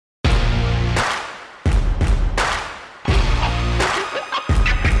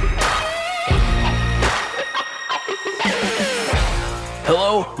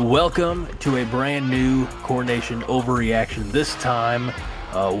Welcome to a brand new Coronation Overreaction. This time,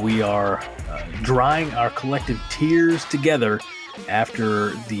 we are drying our collective tears together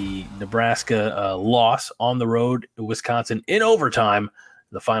after the Nebraska loss on the road to Wisconsin in overtime.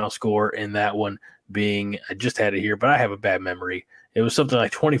 The final score in that one being, I just had it here, but I have a bad memory. It was something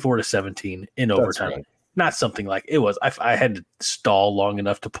like 24-17 in overtime. Right. Not something like it was. I had to stall long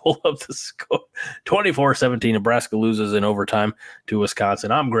enough to pull up the score. 24-17, Nebraska loses in overtime to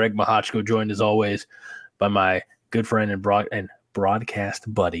Wisconsin. I'm Greg Mahochko, joined as always by my good friend and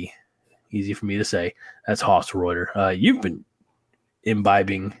broadcast buddy. Easy for me to say. That's Haas Reuter. You've been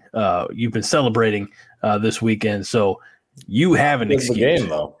imbibing. You've been celebrating this weekend, so you have an excuse. The game,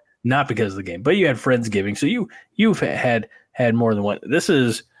 though. Not because of the game, but you had Friendsgiving, so you've had more than one. This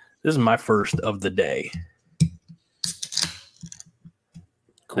is my first of the day.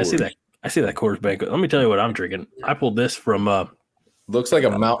 Coors. I see that Coors Banquet. Let me tell you what I'm drinking. I pulled this from looks like a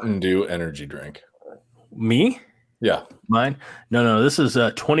Mountain Dew energy drink. Me? Yeah. Mine? No. This is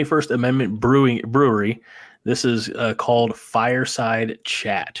 21st Amendment Brewery. This is called Fireside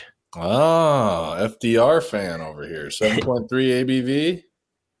Chat. Ah, FDR fan over here. 7.3 ABV?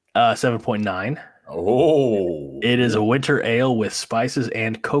 7.9. Oh. It is a winter ale with spices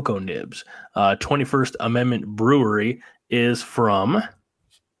and cocoa nibs. 21st Amendment Brewery is from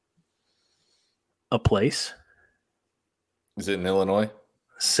a place. Is it in Illinois?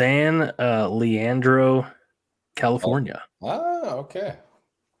 San Leandro, California. Oh. Okay.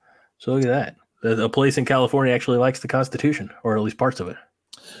 So look at that. A place in California actually likes the Constitution, or at least parts of it.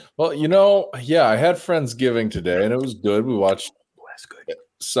 Well, I had Friendsgiving today, and it was good. We watched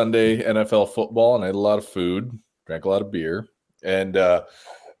Sunday NFL football, and I ate a lot of food, drank a lot of beer. And the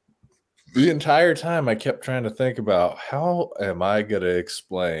entire time I kept trying to think about how am I going to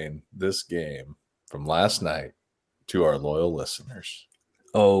explain this game from last night to our loyal listeners.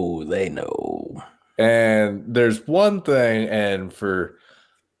 Oh, they know. And there's one thing, and for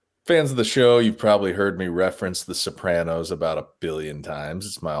fans of the show, you've probably heard me reference The Sopranos about 1 billion times.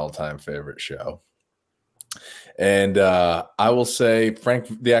 It's my all-time favorite show. And I will say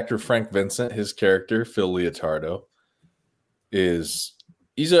the actor Frank Vincent, his character, Phil Leotardo, he's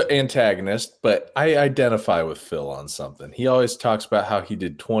an antagonist, but I identify with Phil on something. He always talks about how he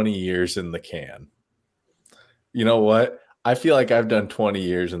did 20 years in the can. You know what? I feel like I've done 20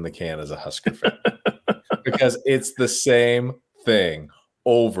 years in the can as a Husker fan because it's the same thing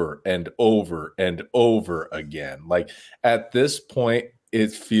over and over and over again. Like at this point,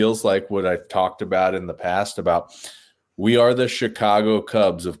 it feels like what I've talked about in the past about we are the Chicago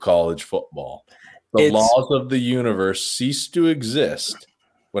Cubs of college football. The laws of the universe cease to exist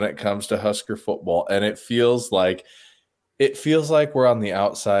when it comes to Husker football. And it feels like we're on the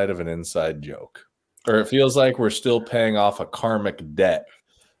outside of an inside joke, or it feels like we're still paying off a karmic debt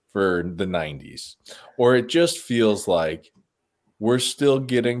for the 90s, or it just feels like we're still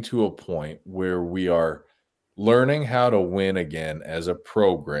getting to a point where we are learning how to win again as a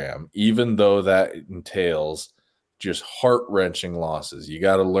program, even though that entails just heart-wrenching losses. You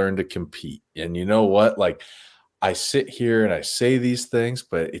got to learn to compete. And you know what? Like, I sit here and I say these things,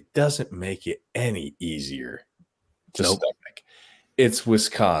 but it doesn't make it any easier to stomach. It's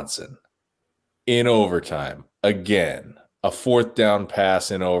Wisconsin in overtime. Again, a fourth down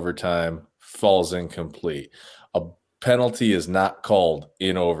pass in overtime falls incomplete. A penalty is not called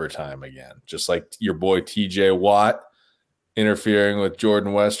in overtime again. Just like your boy TJ Watt interfering with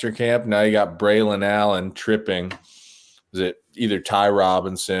Jordan Westerkamp. Now you got Braylon Allen tripping. Is it either Ty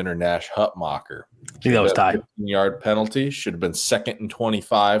Robinson or Nash Hutmacher? I think that was Ty. 15-yard penalty. Should have been 2nd and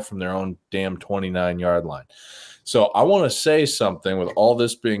 25 from their own damn 29-yard line. So I want to say something with all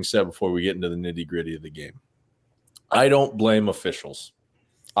this being said before we get into the nitty-gritty of the game. I don't blame officials.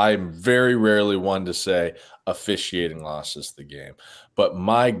 I'm very rarely one to say officiating losses the game. But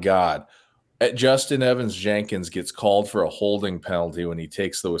my God, Justin Evans-Jenkins gets called for a holding penalty when he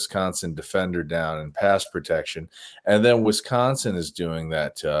takes the Wisconsin defender down in pass protection. And then Wisconsin is doing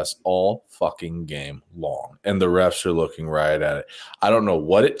that to us all fucking game long. And the refs are looking right at it. I don't know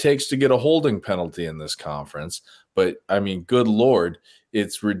what it takes to get a holding penalty in this conference, but I mean, good Lord,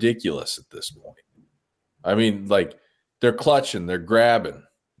 it's ridiculous at this point. I mean, like, they're clutching, they're grabbing,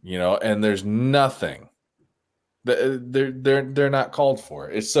 and there's nothing. They're not called for.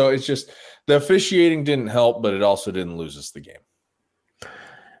 It's just the officiating didn't help, but it also didn't lose us the game.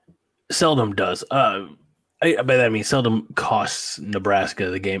 Seldom does. By that I mean seldom costs Nebraska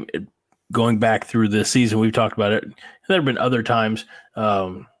the game. Going back through this season, we've talked about it. There have been other times.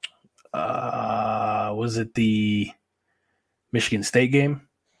 Was it the Michigan State game?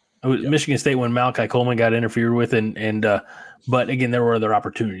 It was Michigan State when Malachi Coleman got interfered with, but again, there were other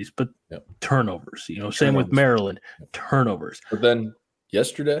opportunities, but turnovers. Same with Maryland, turnovers. But then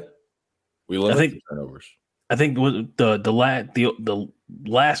yesterday, we limited turnovers. I think the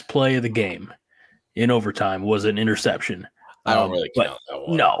last play of the game in overtime was an interception. I don't really count that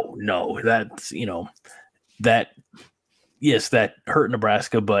one. No, that's that hurt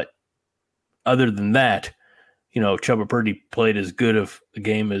Nebraska, but other than that, Chubba Purdy played as good of a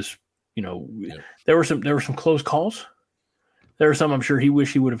game as There were some close calls. There were some I'm sure he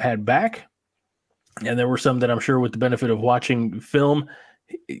wished he would have had back, and there were some that I'm sure, with the benefit of watching film,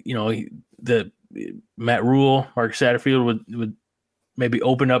 the Matt Rule, Mark Satterfield would maybe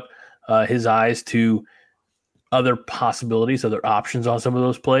open up his eyes to other possibilities, other options on some of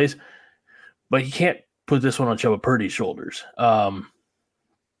those plays. But you can't put this one on Chubba Purdy's shoulders.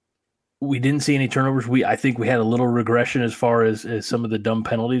 We didn't see any turnovers. I think we had a little regression as far as some of the dumb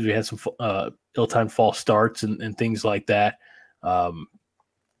penalties. We had some ill-timed false starts and things like that.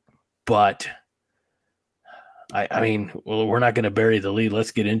 But I mean, we're not going to bury the lead.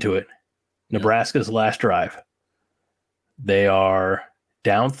 Let's get into it. Yeah. Nebraska's last drive. They are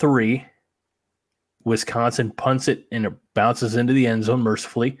down 3. Wisconsin punts it and it bounces into the end zone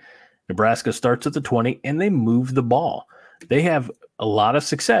mercifully. Nebraska starts at the 20 and they move the ball. They have a lot of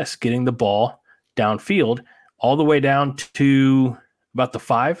success getting the ball downfield all the way down to about the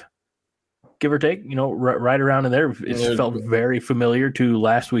 5, give or take, right around in there. It felt very familiar to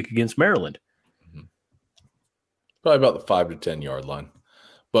last week against Maryland. Probably about the 5 to 10 yard line.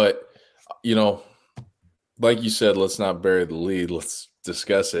 But, like you said, let's not bury the lead. Let's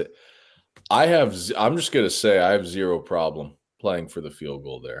discuss it. I'm just going to say I have zero problem playing for the field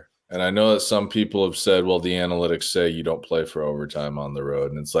goal there. And I know that some people have said, well, the analytics say you don't play for overtime on the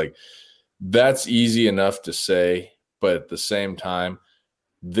road. And it's like, that's easy enough to say. But at the same time,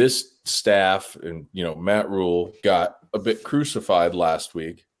 this staff and, Matt Rule got a bit crucified last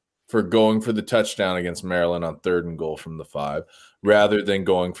week for going for the touchdown against Maryland on 3rd and goal from the 5, rather than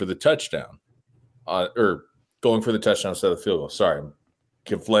going for the touchdown or going for the touchdown instead of the field goal. Sorry, I'm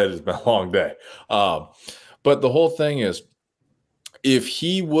conflated. It's been a long day. But the whole thing is, if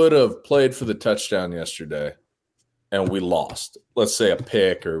he would have played for the touchdown yesterday and we lost, let's say a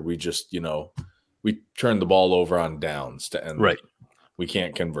pick, or we just, we turned the ball over on downs to end. Right. We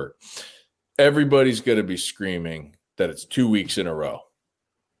can't convert. Everybody's going to be screaming that it's 2 weeks in a row,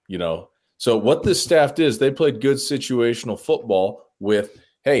 So what this staff did is they played good situational football with,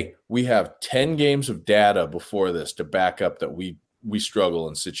 hey, we have 10 games of data before this to back up that we struggle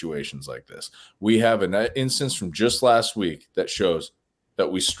in situations like this. We have an instance from just last week that shows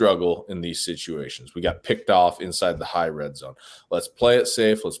that we struggle in these situations. We got picked off inside the high red zone. Let's play it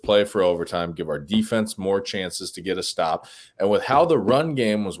safe. Let's play for overtime, give our defense more chances to get a stop. And with how the run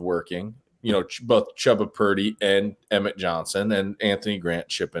game was working, both Chubba Purdy and Emmett Johnson and Anthony Grant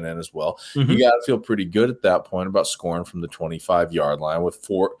chipping in as well, you got to feel pretty good at that point about scoring from the 25-yard line with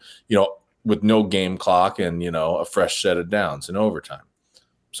with no game clock and, a fresh set of downs in overtime.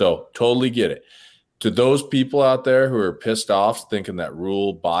 So totally get it. To those people out there who are pissed off thinking that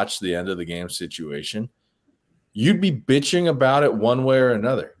Rule botched the end of the game situation, you'd be bitching about it one way or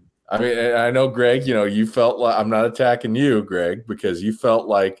another. I mean, I know, Greg, you felt like – I'm not attacking you, Greg, because you felt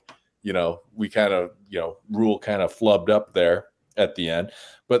like, we kind of, Rule kind of flubbed up there at the end.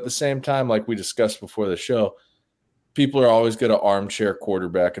 But at the same time, like we discussed before the show, people are always going to armchair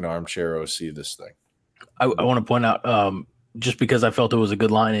quarterback and armchair OC this thing. I want to point out, just because I felt it was a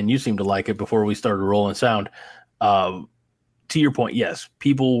good line and you seemed to like it before we started rolling sound, to your point, yes,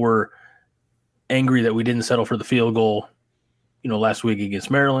 people were angry that we didn't settle for the field goal, last week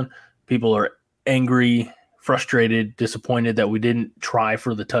against Maryland. People are angry, frustrated, disappointed that we didn't try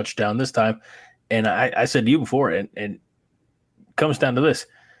for the touchdown this time. And I said to you before, and it comes down to this.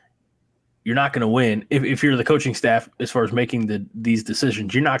 You're not going to win if you're the coaching staff as far as making these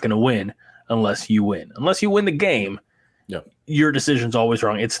decisions. You're not going to win unless you win. Unless you win the game, your decision's always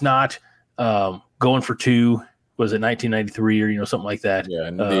wrong. It's not going for 2. Was it 1993 or something like that? Yeah,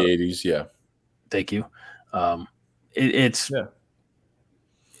 in the 80s. Yeah. Thank you. It's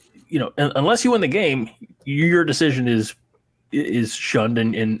unless you win the game, your decision is shunned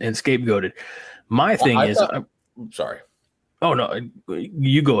and scapegoated. My thing I'm sorry. Oh, no,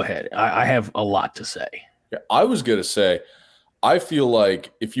 you go ahead. I have a lot to say. Yeah, I was going to say, I feel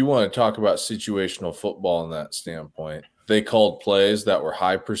like if you want to talk about situational football in that standpoint, they called plays that were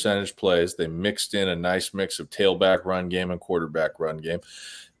high percentage plays. They mixed in a nice mix of tailback run game and quarterback run game.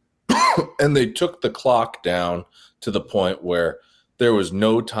 And they took the clock down to the point where there was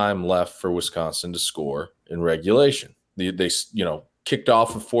no time left for Wisconsin to score in regulation. They kicked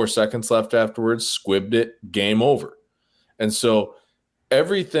off with 4 seconds left afterwards, squibbed it, game over. And so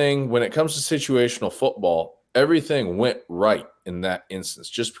everything, when it comes to situational football, everything went right in that instance.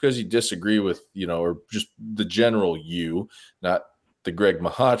 Just because you disagree with, or just the general you, not the Greg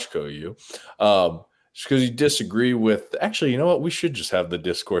Mahachko you, just because you disagree with, actually, you know what? We should just have the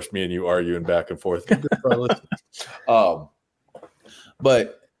discourse, me and you arguing back and forth.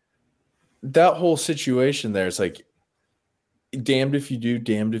 But that whole situation there is like, damned if you do,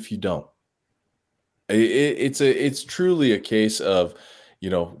 damned if you don't. It's truly a case of,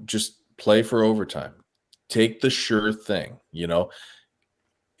 just play for overtime. Take the sure thing.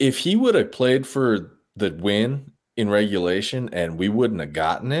 If he would have played for the win in regulation and we wouldn't have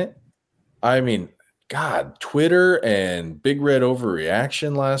gotten it, I mean, God, Twitter and Big Red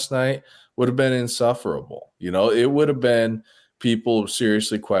overreaction last night would have been insufferable. It would have been people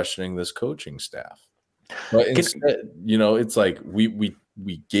seriously questioning this coaching staff. But instead, it's like we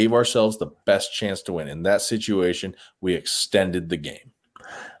gave ourselves the best chance to win. In that situation, we extended the game.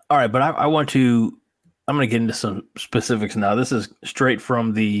 All right, but I'm going to get into some specifics now. This is straight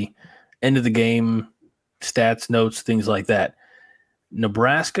from the end of the game, stats, notes, things like that.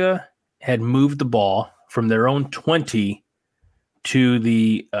 Nebraska had moved the ball from their own 20 to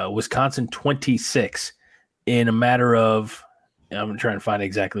the Wisconsin 26 in a matter of, I'm trying to find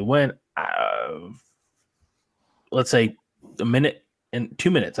exactly when, let's say a minute and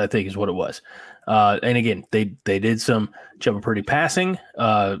 2 minutes, I think is what it was. And again, they did some Purdy passing.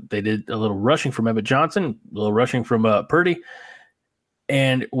 They did a little rushing from Emmett Johnson, a little rushing from Purdy.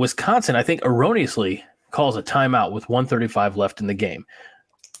 And Wisconsin, I think, erroneously calls a timeout with 1:35 left in the game.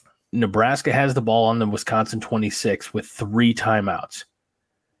 Nebraska has the ball on the Wisconsin 26 with 3 timeouts.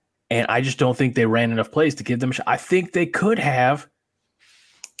 And I just don't think they ran enough plays to give them a shot. I think they could have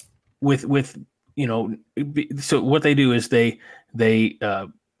with so what they do is they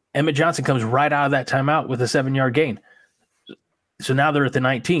Emmett Johnson comes right out of that timeout with a 7-yard gain. So now they're at the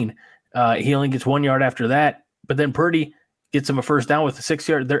 19. He only gets 1 yard after that, but then Purdy gets him a first down with a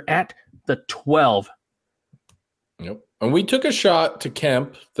 6-yard. They're at the 12. Yep. And we took a shot to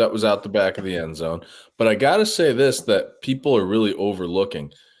Kemp that was out the back of the end zone. But I got to say this, that people are really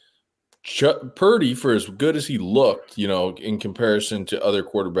overlooking. Purdy, for as good as he looked, in comparison to other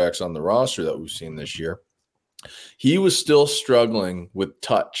quarterbacks on the roster that we've seen this year, he was still struggling with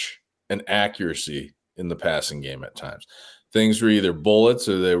touch and accuracy in the passing game at times. Things were either bullets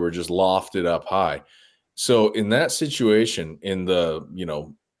or they were just lofted up high. So in that situation, in the,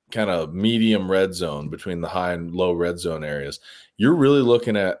 kind of medium red zone between the high and low red zone areas, you're really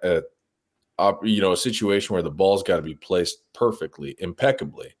looking at a situation where the ball's got to be placed perfectly,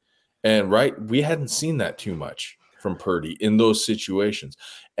 impeccably. And we hadn't seen that too much from Purdy in those situations.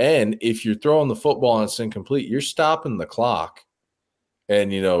 And if you're throwing the football and it's incomplete, you're stopping the clock,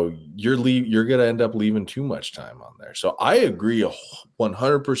 and you're going to end up leaving too much time on there. So I agree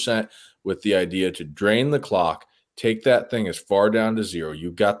 100% with the idea to drain the clock, take that thing as far down to 0.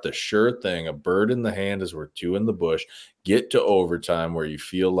 You got the sure thing, a bird in the hand is worth 2 in the bush. Get to overtime where you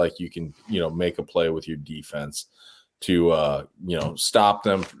feel like you can, make a play with your defense to, stop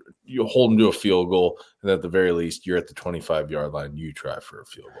them. You hold them to a field goal, and at the very least, you're at the 25-yard line. You try for a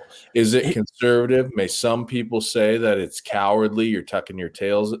field goal. Is it conservative? May some people say that it's cowardly. You're tucking your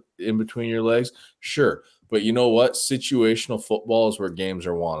tails in between your legs. Sure. But you know what? Situational football is where games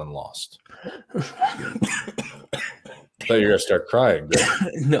are won and lost. I thought you were going to start crying.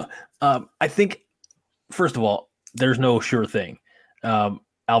 No. I think, first of all, there's no sure thing.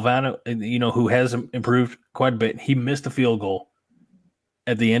 Alvano, who has improved quite a bit, he missed a field goal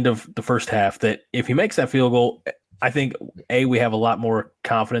at the end of the first half that if he makes that field goal, I think, we have a lot more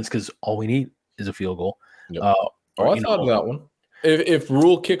confidence because all we need is a field goal. Yep. I thought of that one. If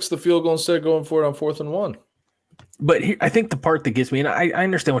Rule kicks the field goal instead of going for it on 4th and 1. But I think the part that gets me, and I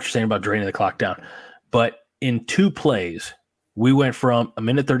understand what you're saying about draining the clock down, but in 2 plays, we went from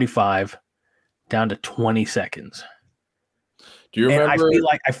 1:35 down to 20 seconds. Do you remember? And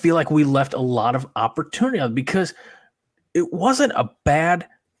I feel like we left a lot of opportunity because it wasn't a bad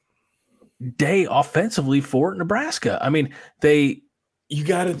day offensively for Nebraska. I mean, you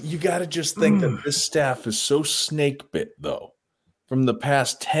gotta just think that this staff is so snake bit though from the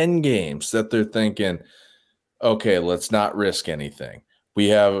past 10 games that they're thinking, okay, let's not risk anything. We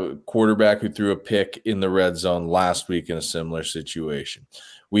have a quarterback who threw a pick in the red zone last week in a similar situation.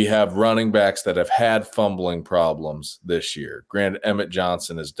 We have running backs that have had fumbling problems this year. Granted, Emmett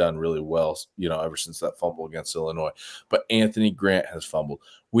Johnson has done really well, ever since that fumble against Illinois. But Anthony Grant has fumbled.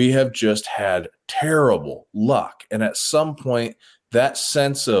 We have just had terrible luck. And at some point, that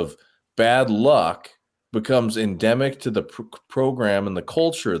sense of bad luck becomes endemic to the program and the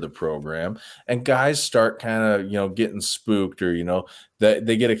culture of the program, and guys start kind of, getting spooked, or, that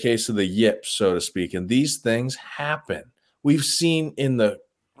they get a case of the yips, so to speak. And these things happen. We've seen in the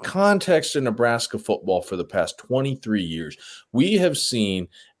context of Nebraska football for the past 23 years, we have seen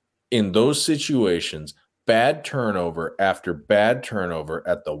in those situations bad turnover after bad turnover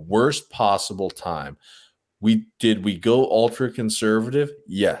at the worst possible time. Did we go ultra conservative?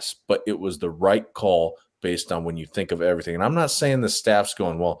 Yes, but it was the right call based on when you think of everything. And I'm not saying the staff's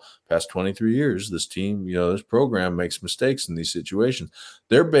going, well, past 23 years, this team, this program makes mistakes in these situations.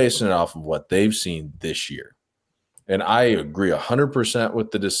 They're basing it off of what they've seen this year. And I agree 100%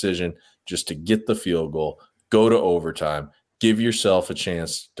 with the decision just to get the field goal, go to overtime, give yourself a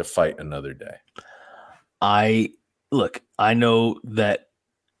chance to fight another day. I know that,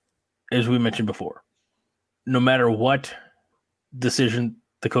 as we mentioned before, no matter what decision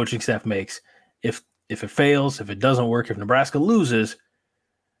the coaching staff makes, if it fails, if it doesn't work, if Nebraska loses,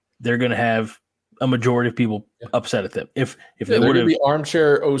 they're going to have a majority of people upset at them. If they would have be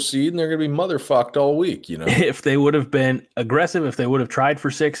armchair OC, and they're going to be motherfucked all week, If they would have been aggressive, if they would have tried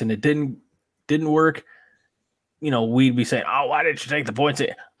for 6 and it didn't work, we'd be saying, "Oh, why didn't you take the points?"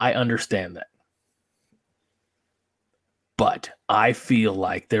 I understand that. But I feel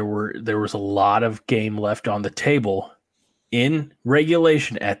like there was a lot of game left on the table in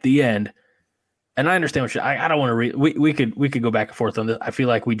regulation at the end. And I understand what I don't want to read. We could go back and forth on this. I feel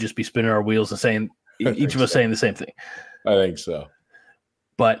like we'd just be spinning our wheels and saying each of us saying the same thing. I think so.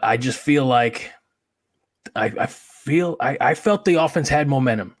 But I just feel like I felt the offense had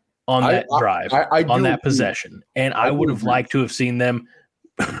momentum on that drive, on that possession. And I would have liked to have seen them.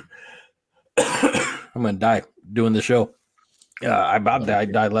 I'm going to die doing the show. I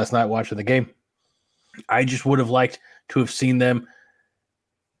died last night watching the game. I just would have liked to have seen them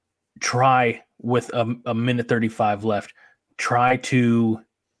try with a minute 35 left. Try to.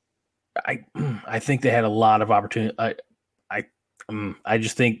 I think they had a lot of opportunity. I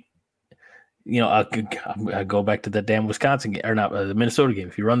just think, I go back to that damn Wisconsin game, or not the Minnesota game.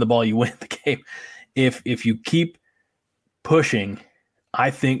 If you run the ball, you win the game. If you keep pushing,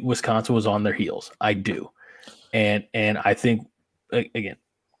 I think Wisconsin was on their heels. I do. And I think, again,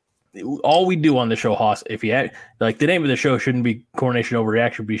 all we do on the show, Haas, if you had, like, the name of the show shouldn't be Coronation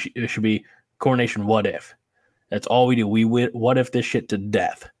Overreaction, it should be Coronation What If. That's all we do. We what if this shit to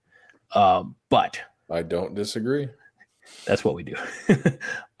death. But I don't disagree. That's what we do.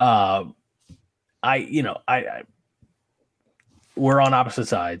 We're on opposite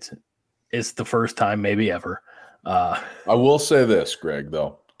sides. It's the first time maybe ever. I will say this, Greg,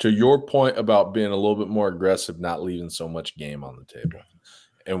 though. To your point about being a little bit more aggressive, not leaving so much game on the table.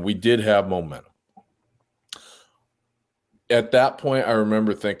 And we did have momentum. At that point, I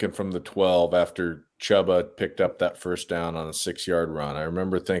remember thinking from the 12 after Chuba picked up that first down on a 6-yard run, I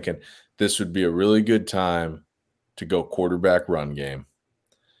remember thinking this would be a really good time to go quarterback run game.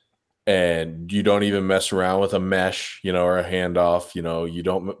 And you don't even mess around with a mesh, or a handoff. You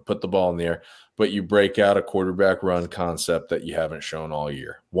don't put the ball in the air, but you break out a quarterback run concept that you haven't shown all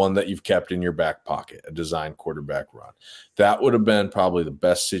year, one that you've kept in your back pocket, a designed quarterback run. That would have been probably the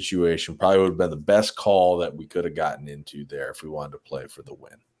best situation, probably would have been the best call that we could have gotten into there if we wanted to play for the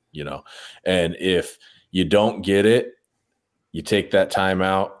win, And if you don't get it, you take that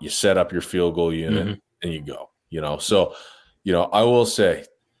timeout, you set up your field goal unit, and you go, So, I will say,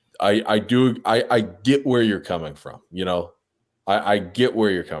 I get where you're coming from, I get where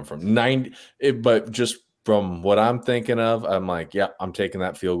you're coming from. But just from what I'm thinking of, I'm like, yeah, I'm taking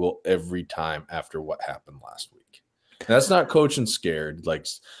that field goal every time after what happened last week. And that's not coaching scared. Like,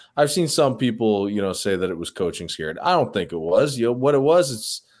 I've seen some people, say that it was coaching scared. I don't think it was. What it was,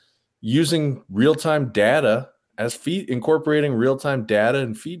 it's using real-time data incorporating real-time data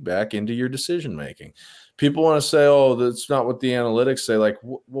and feedback into your decision making. People want to say, oh, that's not what the analytics say. Like,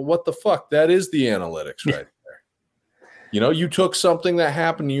 well, what the fuck? That is the analytics right there. You took something that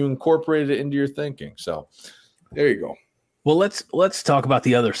happened, you incorporated it into your thinking. So there you go. Well, let's talk about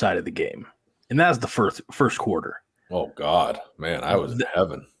the other side of the game. And that was the first quarter. Oh God, man, I was in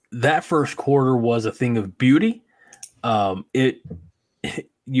heaven. That first quarter was a thing of beauty.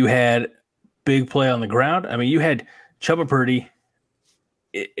 You had big play on the ground. I mean, you had Chuba Purdy.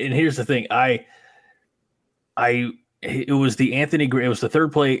 And here's the thing. It was the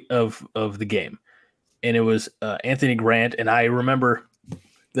third play of the game. And it was Anthony Grant. And I remember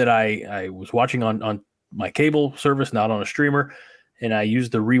that I was watching on my cable service, not on a streamer. And I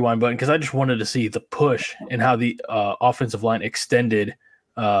used the rewind button because I just wanted to see the push and how the offensive line extended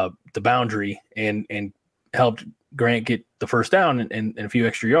the boundary and helped Grant get the first down and a few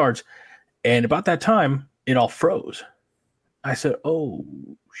extra yards. And about that time, it all froze. I said, oh,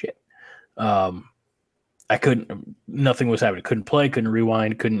 shit. I couldn't, nothing was happening. Couldn't play, couldn't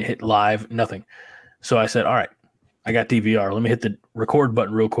rewind, couldn't hit live, nothing. So I said, all right, I got DVR. Let me hit the record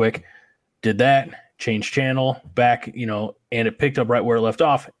button real quick. Did that, changed channel, back, and it picked up right where it left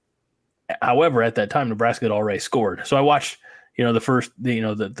off. However, at that time, Nebraska had already scored. So I watched,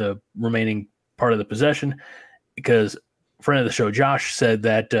 the remaining part of the possession, because a friend of the show, Josh, said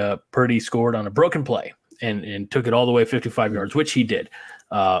that Purdy scored on a broken play and took it all the way 55 yards, which he did.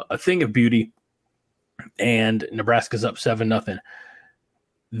 A thing of beauty. And Nebraska's up 7-0.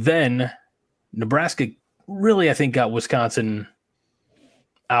 Then Nebraska really, I think, got Wisconsin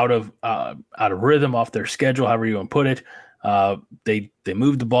out of rhythm, off their schedule, however you want to put it. They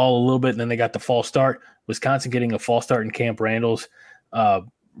moved the ball a little bit, and then they got the false start. Wisconsin getting a false start in Camp Randall's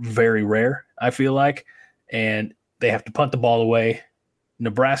very rare, I feel like, and they have to punt the ball away.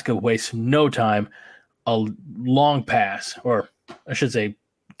 Nebraska wastes no time. A long pass, or I should say,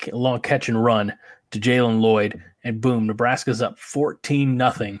 a long catch and run to Jalen Lloyd, and boom, Nebraska's up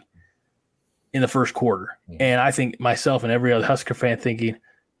 14-0 in the first quarter. And I think myself and every other Husker fan thinking,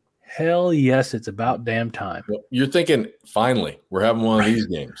 hell yes, it's about damn time. You're thinking, finally, we're having one of these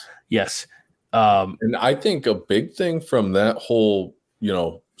games. Yes. And I think a big thing from that whole,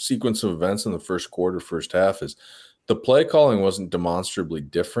 sequence of events in the first quarter, first half, is the play calling wasn't demonstrably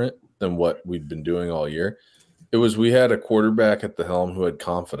different than what we'd been doing all year. It was, we had a quarterback at the helm who had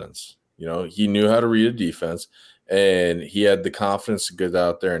confidence. He knew how to read a defense, and he had the confidence to get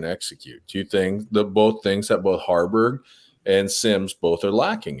out there and execute. Two things, both things that both Harburg and Sims both are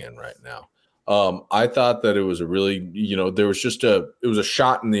lacking in right now. I thought that it was a really, there was it was a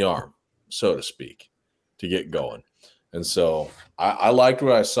shot in the arm, so to speak, to get going. And so I liked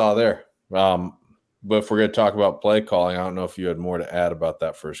what I saw there. But if we're going to talk about play calling, I don't know if you had more to add about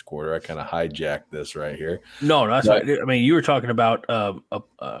that first quarter. I kind of hijacked this right here. No, that's right. I mean, you were talking about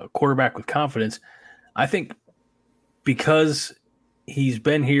a quarterback with confidence. I think because he's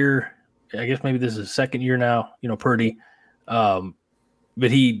been here, I guess maybe this is his second year now, Purdy. But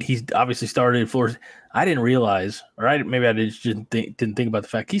he's obviously started in Florida. I didn't realize, or maybe I just didn't think about the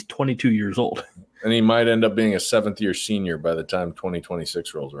fact he's 22 years old. And he might end up being a seventh-year senior by the time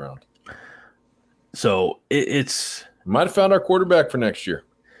 2026 rolls around. So it's might have found our quarterback for next year.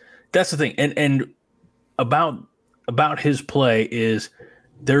 That's the thing, and about his play is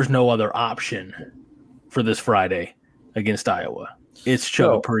there's no other option for this Friday against Iowa. It's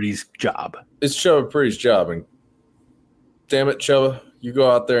Chubba Purdy's job. It's Chubba Purdy's job, and damn it, Chubba, you go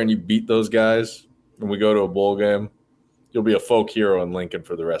out there and you beat those guys, and we go to a bowl game, you'll be a folk hero in Lincoln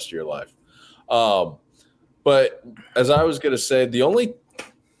for the rest of your life. But as I was going to say, the only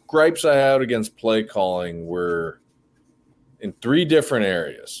gripes I had against play calling were in three different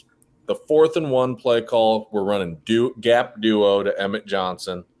areas. The 4th and 1 play call, we're running gap duo to Emmett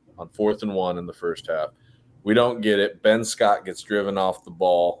Johnson on 4th and 1 in the first half. We don't get it. Ben Scott gets driven off the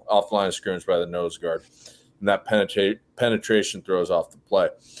ball, off the line of scrimmage by the nose guard, and that penetration throws off the play.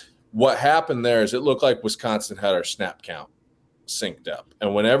 What happened there is it looked like Wisconsin had our snap count synced up.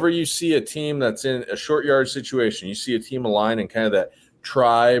 And whenever you see a team that's in a short yard situation, you see a team aligned in kind of that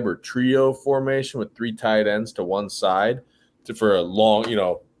tribe or trio formation with 3 tight ends to one side for a long,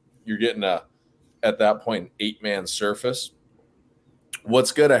 you're getting at that point, an 8-man surface.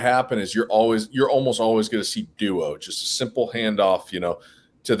 What's going to happen is you're almost always going to see duo, just a simple handoff,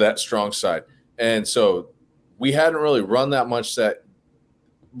 to that strong side. And so we hadn't run that much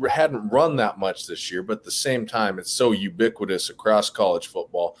this year, but at the same time, it's so ubiquitous across college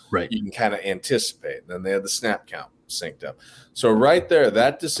football. Right. You can kind of anticipate. And then they had the snap count synced up. So right there,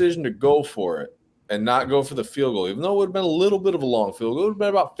 that decision to go for it and not go for the field goal, even though it would have been a little bit of a long field goal, it would have been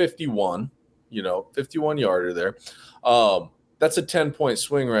about 51, 51-yarder there. That's a 10-point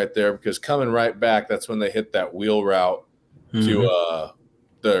swing right there, because coming right back, that's when they hit that wheel route to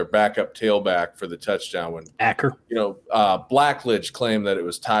their backup tailback for the touchdown. When Acker, Blackledge claimed that it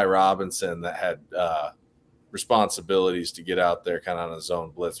was Ty Robinson that had responsibilities to get out there kind of on a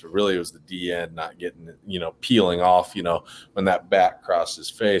zone blitz, but really it was the DN not getting, peeling off, when that back crossed his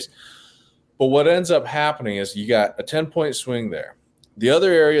face. But what ends up happening is you got a 10-point swing there. The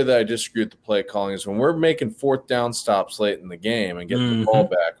other area that I disagree with the play calling is when we're making 4th down stops late in the game and getting the ball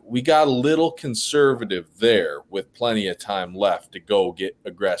back, we got a little conservative there with plenty of time left to go get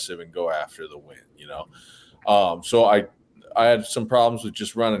aggressive and go after the win, So I had some problems with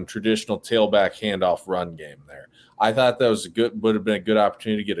just running traditional tailback handoff run game there. I thought that would have been a good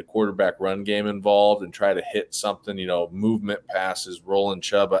opportunity to get a quarterback run game involved and try to hit something, movement passes, rolling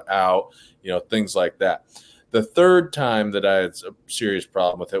Chubba out, things like that. The third time that I had a serious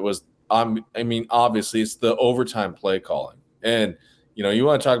problem with it was obviously it's the overtime play calling. And, you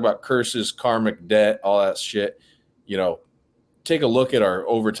want to talk about curses, karmic debt, all that shit, take a look at our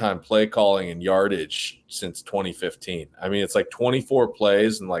overtime play calling and yardage since 2015. I mean, it's like 24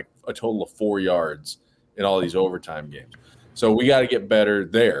 plays and like a total of 4 yards in all these overtime games. So we got to get better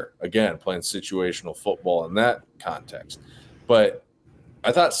there. Again, playing situational football in that context. But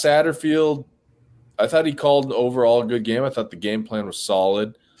I thought Satterfield, he called an overall good game. I thought the game plan was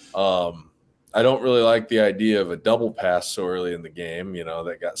solid. I don't really like the idea of a double pass so early in the game,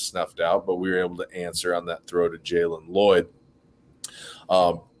 that got snuffed out, but we were able to answer on that throw to Jalen Lloyd.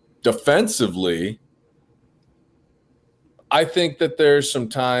 Defensively, I think that there's some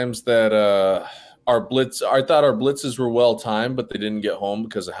times that I thought our blitzes were well timed, but they didn't get home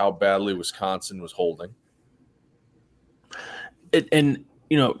because of how badly Wisconsin was holding. And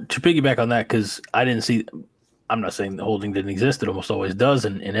to piggyback on that, because I'm not saying the holding didn't exist. It almost always does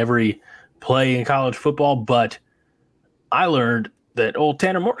in every play in college football. But I learned that old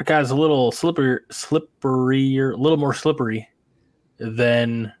Tanner Mordecai is a little slippery, a little more slippery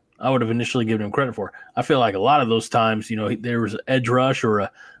than I would have initially given him credit for. I feel like a lot of those times, there was an edge rush or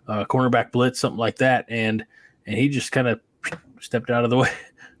a cornerback blitz, something like that, and he just kind of stepped out of the way,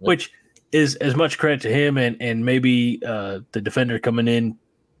 which is as much credit to him and maybe the defender coming in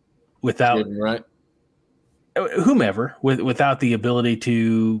without whomever without the ability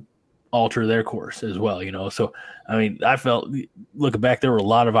to alter their course as well. So I mean, I felt looking back, there were a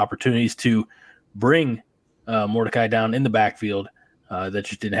lot of opportunities to bring Mordecai down in the backfield. That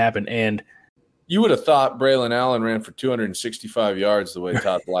just didn't happen. And you would have thought Braylon Allen ran for 265 yards the way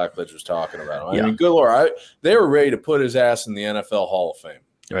Todd Blackledge was talking about him. I mean, good Lord, they were ready to put his ass in the NFL Hall of Fame.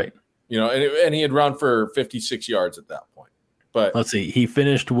 Right. And he had run for 56 yards at that point. But let's see. He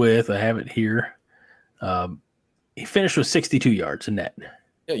finished with, I have it here, he finished with 62 yards in net.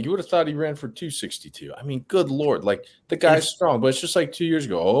 Yeah, you would have thought he ran for 262. I mean, good Lord. Like, the guy's strong, but it's just like 2 years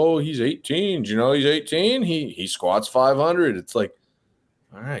ago. Oh, he's 18. He's 18. He squats 500. It's like,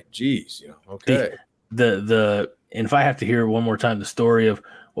 all right, geez, okay. And if I have to hear one more time the story of,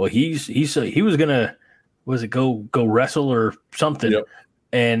 well, he was gonna, go wrestle or something,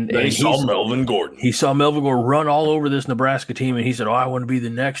 and he saw Melvin Gordon. He saw Melvin Gordon run all over this Nebraska team, and he said, "Oh, I want to be the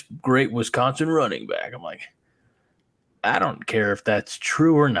next great Wisconsin running back." I'm like, I don't care if that's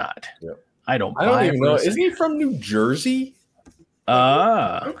true or not. Yep. I don't even know. Isn't he from New Jersey?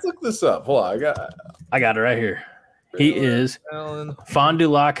 Let's look this up. Hold on, I got it right here. He is Fond du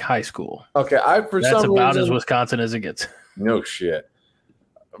Lac High School. Okay, that's about as Wisconsin as it gets. No shit.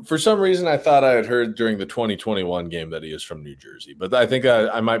 For some reason, I thought I had heard during the 2021 game that he is from New Jersey, but I think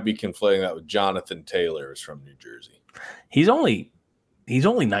I might be conflating that with Jonathan Taylor, who's from New Jersey. He's only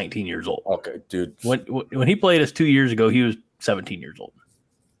 19 years old. Okay, dude. When he played us 2 years ago, he was 17 years old.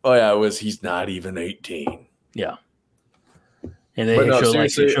 Oh yeah, he's not even 18. Yeah. And they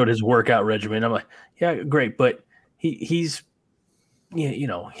showed his workout regimen. I'm like, yeah, great, but he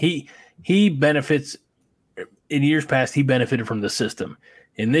benefits. In years past, he benefited from the system.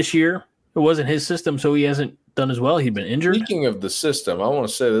 And this year, it wasn't his system, so he hasn't done as well. He'd been injured. Speaking of the system, I want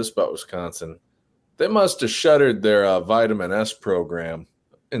to say this about Wisconsin. They must have shuttered their vitamin S program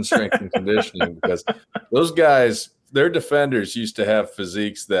in strength and conditioning because those guys, their defenders used to have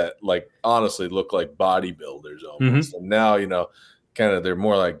physiques that, like, honestly look like bodybuilders almost. Mm-hmm. And now, kind of they're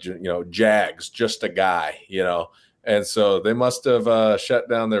more like, Jags, just a guy, And so they must have shut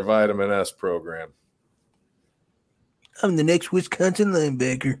down their vitamin S program. I'm the next Wisconsin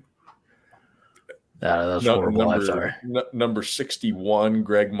linebacker. That was horrible. I'm sorry. Number 61,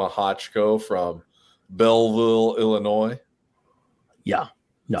 Greg Mahochko from Belleville, Illinois. Yeah.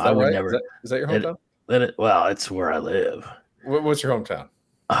 No, I would never. Is that your hometown? Well, it's where I live. What's your hometown?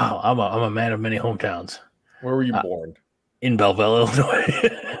 Oh, I'm a man of many hometowns. Where were you born? In Belleville,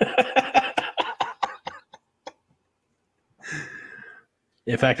 Illinois.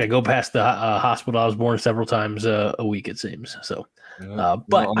 In fact, I go past the hospital I was born several times a week, it seems. So,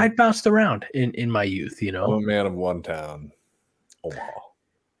 but I bounced around in my youth, I'm a man of one town, Omaha.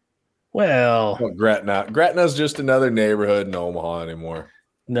 Well, Gretna's just another neighborhood in Omaha anymore.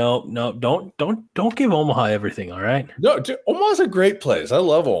 No, don't give Omaha everything. All right. No, dude, Omaha's a great place. I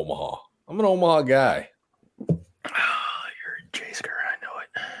love Omaha. I'm an Omaha guy. Oh, you're a J-sker. I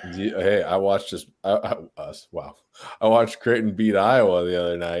know it. Hey, I watched Wow. I watched Creighton beat Iowa the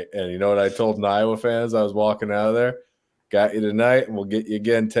other night, and you know what I told the Iowa fans? I was walking out of there, got you tonight, and we'll get you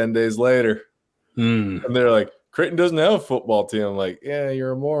again 10 days later. And they're like, Creighton doesn't have a football team. I'm like, yeah,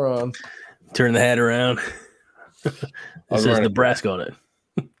 you're a moron. Turn the hat around. It says Nebraska on it.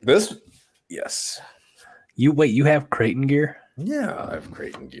 Yes. You have Creighton gear? Yeah, I have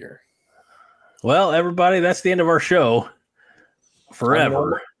Creighton gear. Well, everybody, that's the end of our show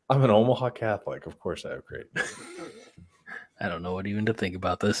forever. I'm an Omaha Catholic. Of course I have great. I don't know what even to think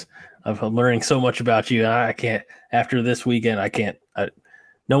about this. I'm learning so much about you. I can't, after this weekend,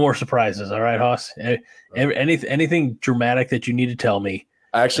 no more surprises. All right, Hoss? Anything dramatic that you need to tell me.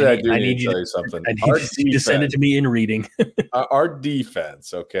 Actually, I do need to tell you something. I need you to send it to me in reading. Our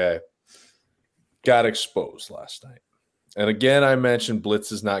defense, okay, got exposed last night. And again, I mentioned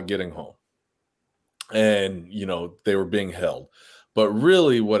blitz is not getting home. And, they were being held. But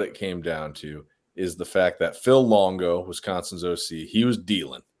really what it came down to is the fact that Phil Longo, Wisconsin's OC, he was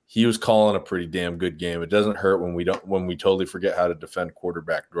dealing. He was calling a pretty damn good game. It doesn't hurt when we totally forget how to defend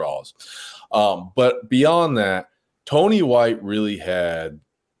quarterback draws. But beyond that, Tony White really had,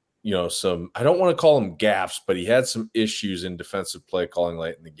 some, I don't want to call them gaps, but he had some issues in defensive play calling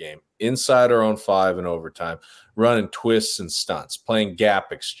late in the game. Inside our own 5 in overtime, running twists and stunts, playing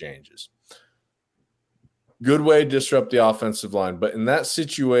gap exchanges. Good way to disrupt the offensive line. But in that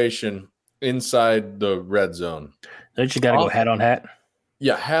situation inside the red zone. Don't you got to go hat on hat?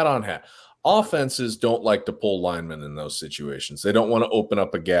 Yeah, hat on hat. Offenses don't like to pull linemen in those situations. They don't want to open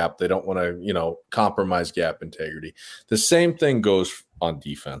up a gap. They don't want to, compromise gap integrity. The same thing goes on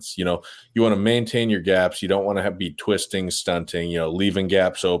defense. You want to maintain your gaps. You don't want to be twisting, stunting, leaving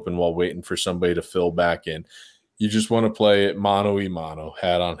gaps open while waiting for somebody to fill back in. You just want to play it mano-a-mano,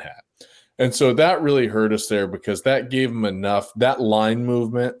 hat on hat. And so that really hurt us there because that gave them enough, that line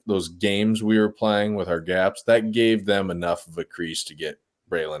movement, those games we were playing with our gaps, that gave them enough of a crease to get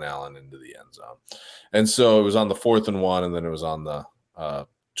Braylon Allen into the end zone. And so it was on the 4th and 1, and then it was on the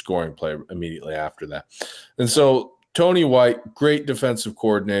scoring play immediately after that. And so Tony White, great defensive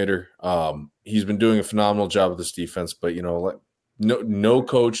coordinator. He's been doing a phenomenal job with this defense, but, no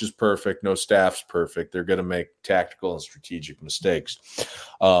coach is perfect. No staff's perfect. They're going to make tactical and strategic mistakes.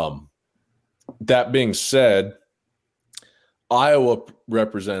 That being said, Iowa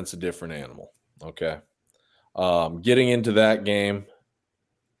represents a different animal, okay? Getting into that game,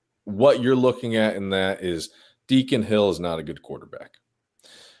 what you're looking at in that is Deacon Hill is not a good quarterback.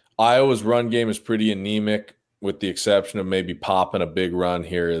 Iowa's run game is pretty anemic with the exception of maybe popping a big run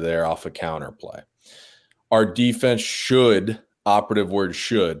here or there off a counter play. Our defense should, operative word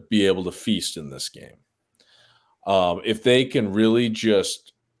should, be able to feast in this game. If they can really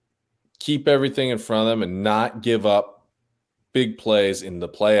just keep everything in front of them and not give up big plays in the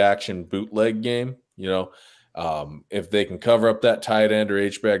play action bootleg game, if they can cover up that tight end or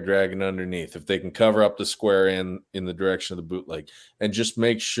H-back dragging underneath, if they can cover up the square in the direction of the bootleg and just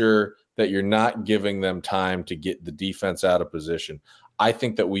make sure that you're not giving them time to get the defense out of position, I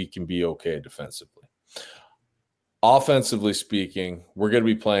think that we can be okay defensively. Offensively speaking, we're going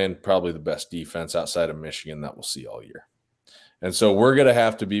to be playing probably the best defense outside of Michigan that we'll see all year. And so we're going to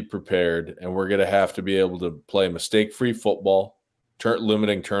have to be prepared, and we're going to have to be able to play mistake-free football,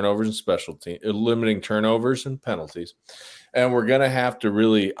 limiting turnovers and limiting turnovers and penalties. And we're going to have to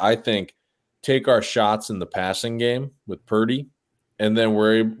really, I think, take our shots in the passing game with Purdy, and then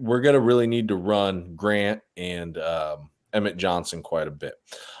we're going to really need to run Grant and Emmett Johnson quite a bit.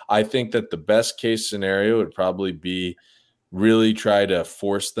 I think that the best case scenario would probably be really try to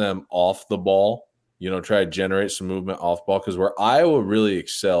force them off the ball. Try to generate some movement off ball, because where Iowa really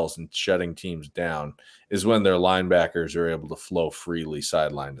excels in shutting teams down is when their linebackers are able to flow freely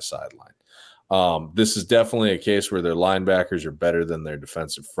sideline to sideline. This is definitely a case where their linebackers are better than their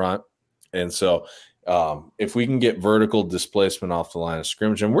defensive front. And so if we can get vertical displacement off the line of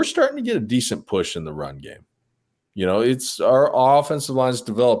scrimmage, and we're starting to get a decent push in the run game. It's our offensive line's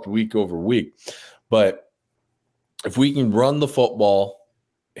developed week over week. But if we can run the football,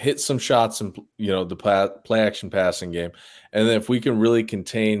 hit some shots in the play action passing game, and then if we can really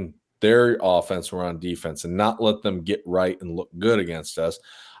contain their offense or on defense and not let them get right and look good against us,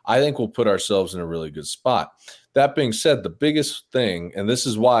 I think we'll put ourselves in a really good spot. That being said, the biggest thing, and this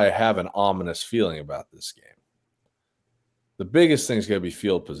is why I have an ominous feeling about this game, the biggest thing is going to be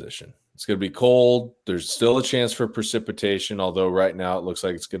field position. It's going to be cold. There's still a chance for precipitation, although right now it looks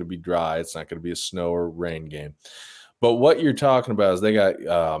like it's going to be dry. It's not going to be a snow or rain game. But what you're talking about is they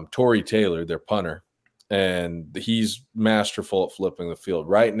got Torrey Taylor, their punter, and he's masterful at flipping the field.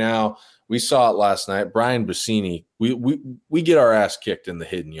 Right now, we saw it last night. Brian Bassini, we get our ass kicked in the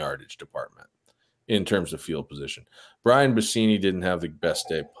hidden yardage department in terms of field position. Brian Bassini didn't have the best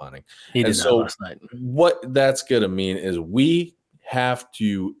day punting. He did not last night. What that's going to mean is we have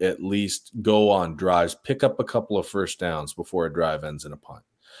to at least go on drives, pick up a couple of first downs before a drive ends in a punt.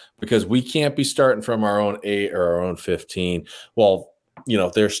 Because we can't be starting from our own 8 or our own 15 while,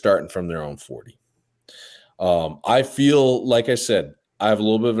 they're starting from their own 40. I feel, like I said, I have a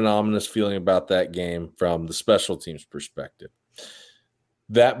little bit of an ominous feeling about that game from the special teams perspective.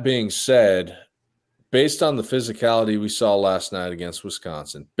 That being said, based on the physicality we saw last night against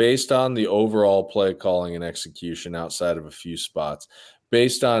Wisconsin, based on the overall play calling and execution outside of a few spots,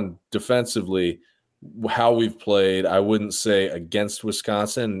 based on defensively how we've played, I wouldn't say against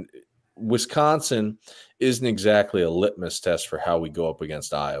Wisconsin. Wisconsin isn't exactly a litmus test for how we go up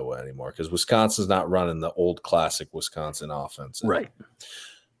against Iowa anymore because Wisconsin's not running the old classic Wisconsin offense anymore. Right.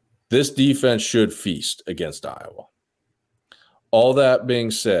 This defense should feast against Iowa. All that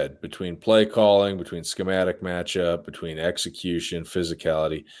being said, between play calling, between schematic matchup, between execution,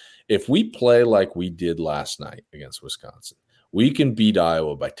 physicality, if we play like we did last night against Wisconsin, we can beat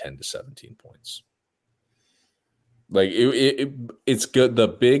Iowa by 10 to 17 points. Like it's good. The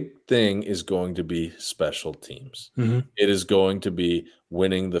big thing is going to be special teams. Mm-hmm. It is going to be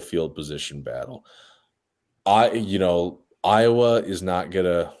winning the field position battle. Iowa is not going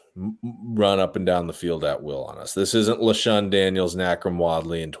to run up and down the field at will on us. This isn't LaShawn Daniels and Akram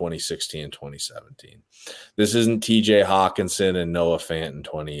Wadley in 2016 and 2017. This isn't TJ Hawkinson and Noah Fant in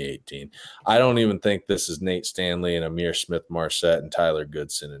 2018. I don't even think this is Nate Stanley and Amir Smith-Marset and Tyler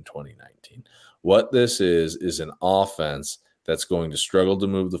Goodson in 2019. What this is an offense that's going to struggle to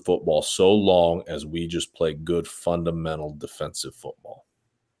move the football so long as we just play good fundamental defensive football.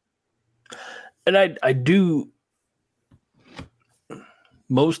 And I do.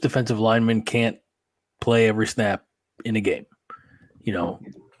 Most defensive linemen can't play every snap in a game.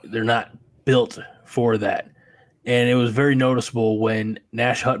 They're not built for that. And it was very noticeable when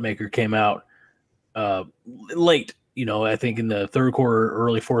Nash Hutmaker came out late, I think in the third quarter,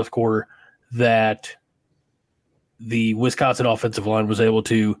 early fourth quarter, that the Wisconsin offensive line was able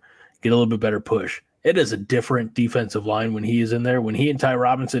to get a little bit better push. It is a different defensive line when he is in there. When he and Ty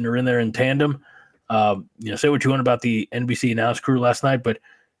Robinson are in there in tandem, say what you want about the NBC announce crew last night, but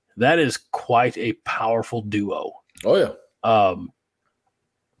that is quite a powerful duo. Oh, yeah.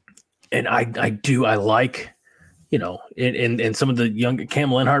 And I like, and some of the young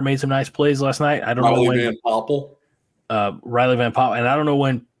Cam Lenhart made some nice plays last night. I don't know when Van Poppel. Riley Van Poppel, and I don't know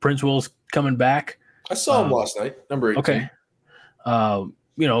when Prince Will's coming back. I saw him last night, number 18. Okay.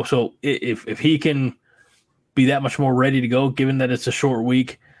 So if he can be that much more ready to go, given that it's a short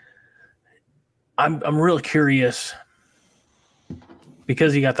week, I'm really curious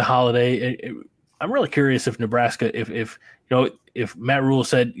because he got the holiday. I'm really curious if Nebraska, if Matt Rule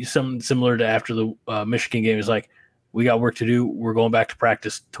said something similar to after the Michigan game, is like, we got work to do. We're going back to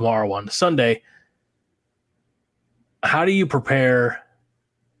practice tomorrow on Sunday. How do you prepare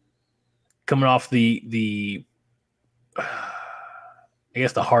coming off the I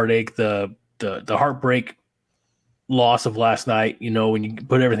guess the heartache, the heartbreak loss of last night, when you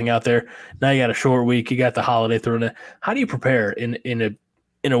put everything out there, now you got a short week, you got the holiday thrown in. How do you prepare in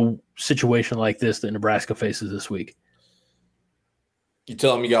a situation like this that Nebraska faces this week? You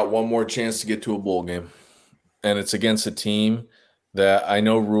tell them you got one more chance to get to a bowl game, and it's against a team that I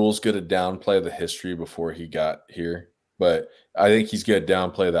know Rule's going to downplay the history before he got here, but I think he's going to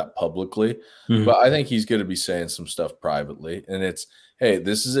downplay that publicly. Mm-hmm. But I think he's going to be saying some stuff privately, and it's, hey,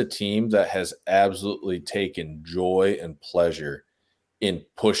 this is a team that has absolutely taken joy and pleasure in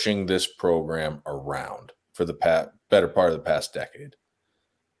pushing this program around for the better part of the past decade.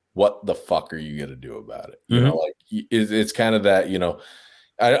 What the fuck are you going to do about it? Mm-hmm. It's kind of that,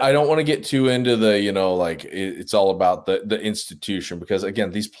 I don't want to get too into the, it's all about the institution because,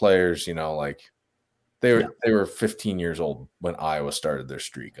 again, these players, they were 15 years old when Iowa started their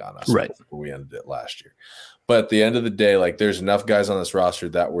streak on us. Right. We ended it last year. But at the end of the day, there's enough guys on this roster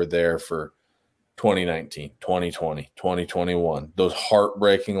that were there for 2019, 2020, 2021, those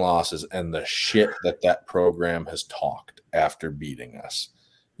heartbreaking losses and the shit that program has talked after beating us.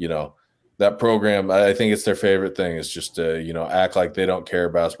 That program, I think it's their favorite thing is just to, act like they don't care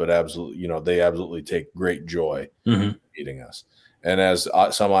about us, but absolutely, they absolutely take great joy in beating us. And as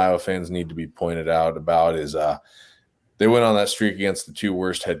some Iowa fans need to be pointed out about is they went on that streak against the two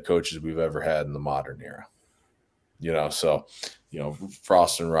worst head coaches we've ever had in the modern era.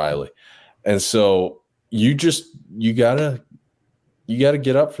 Frost and Riley. And so you gotta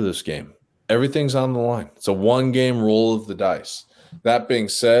get up for this game. Everything's on the line. It's a one-game roll of the dice. That being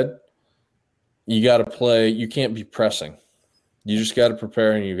said, you got to play. You can't be pressing. You just got to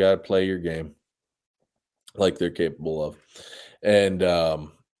prepare and you got to play your game like they're capable of. And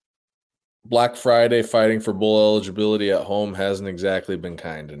Black Friday fighting for bowl eligibility at home hasn't exactly been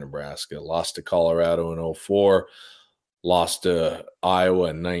kind to Nebraska. Lost to Colorado in 2004, lost to Iowa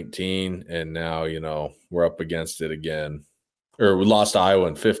in 2019, and now, we're up against it again. Or we lost to Iowa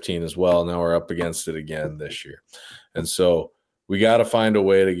in 2015 as well. Now we're up against it again this year. And so We got to find a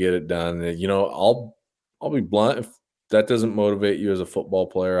way to get it done. You know, I'll be blunt. If that doesn't motivate you as a football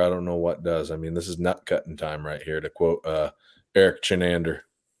player, I don't know what does. I mean, this is nut cutting time right here, to quote Eric Chenander.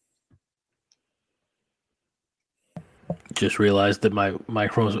 Just realized that my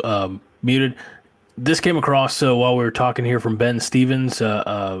microphone was muted. This came across while we were talking here from Ben Stevens.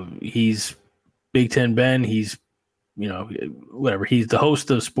 He's Big Ten Ben. He's, whatever. He's the host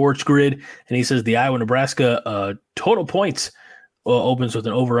of Sports Grid, and he says the Iowa-Nebraska total points opens with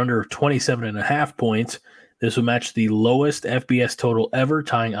an over-under of 27.5 points. This will match the lowest FBS total ever,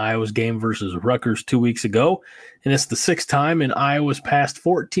 tying Iowa's game versus Rutgers 2 weeks ago. And it's the sixth time in Iowa's past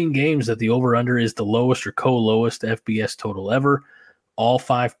 14 games that the over-under is the lowest or co-lowest FBS total ever. All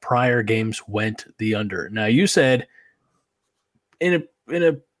 5 prior games went the under. Now, you said in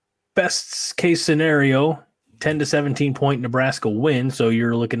a best case scenario, 10 to 17 point Nebraska win. So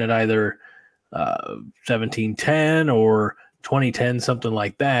you're looking at either 17-10 or 20-10, something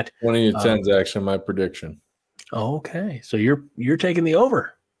like that. 20 to 10 is actually my prediction. Okay, so you're taking the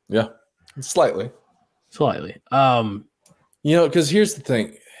over. Yeah, slightly. Because here's the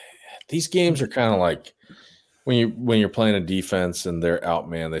thing: these games are kind of like when you're playing a defense and they're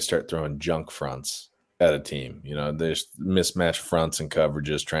outmanned, they start throwing junk fronts at a team. You know, there's mismatched fronts and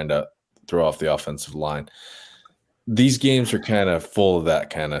coverages trying to throw off the offensive line. These games are kind of full of that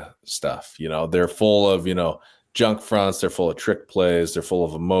kind of stuff. You know, they're full of junk fronts, they're full of trick plays, they're full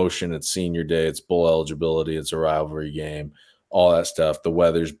of emotion. It's senior day, it's bowl eligibility, it's a rivalry game, all that stuff. The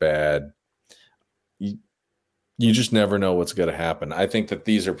weather's bad. You just never know what's going to happen. I think that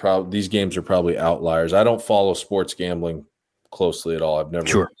these games are probably outliers. I don't follow sports gambling closely at all. I've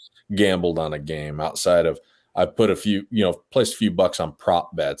never gambled on a game outside of I put placed a few bucks on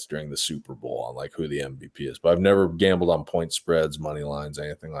prop bets during the Super Bowl on like who the MVP is, but I've never gambled on point spreads, money lines,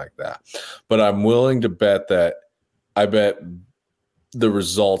 anything like that. But I'm willing to bet that I bet the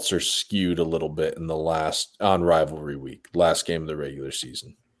results are skewed a little bit on rivalry week, last game of the regular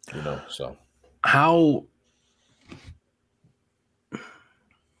season, so. How,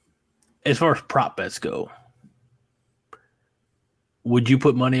 as far as prop bets go, would you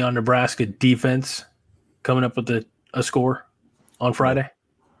put money on Nebraska defense coming up with a score on Friday?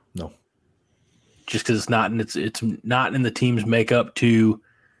 No. Just because it's not in the team's makeup to.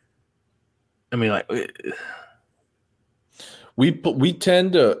 I mean, like we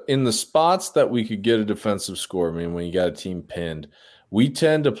tend to, in the spots that we could get a defensive score. I mean, when you got a team pinned, we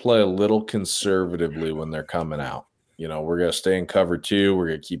tend to play a little conservatively when they're coming out. We're going to stay in cover 2. We're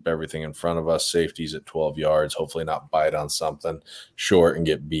going to keep everything in front of us. Safeties at 12 yards. Hopefully not bite on something short and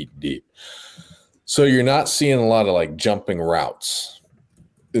get beat deep. So you're not seeing a lot of like jumping routes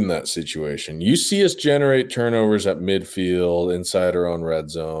in that situation. You see us generate turnovers at midfield, inside our own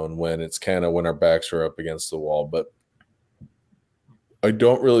red zone, when it's kind of when our backs are up against the wall. But I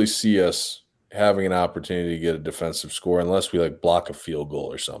don't really see us having an opportunity to get a defensive score unless we like block a field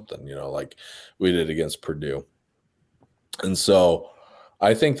goal or something, like we did against Purdue. And so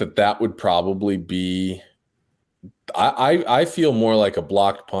I think that would probably be I feel more like a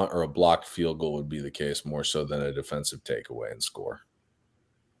blocked punt or a blocked field goal would be the case more so than a defensive takeaway and score.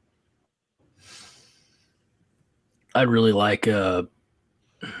 I'd really like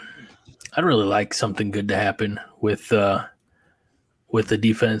something good to happen with the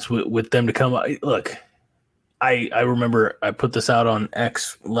defense, with them to come. Look, I remember I put this out on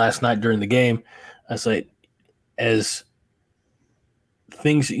X last night during the game. I say, as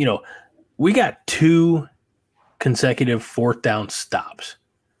things, we got 2 consecutive 4th down stops.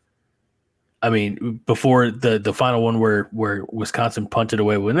 I mean, before the final one where Wisconsin punted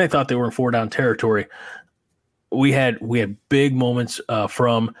away when they thought they were in 4-down territory, we had big moments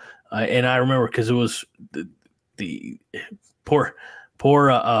from and I remember because it was the poor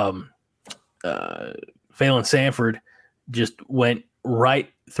Phelan Sanford just went right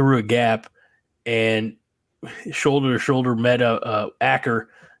through a gap and shoulder to shoulder met Acker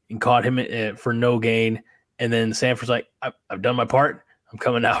and caught him for no gain. And then Sanford's like, I've done my part. I'm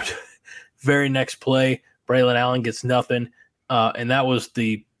coming out. Very next play, Braylon Allen gets nothing. And that was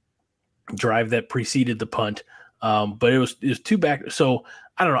the drive that preceded the punt. But it was 2 back. So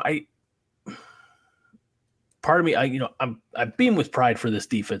I don't know. Part of me, I beam with pride for this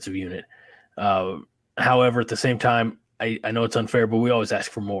defensive unit. However, at the same time, I know it's unfair, but we always ask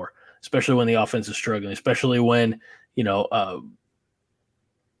for more, especially when the offense is struggling, especially when, I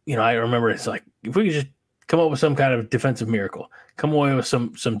remember it's like, if we could just come up with some kind of defensive miracle, come away with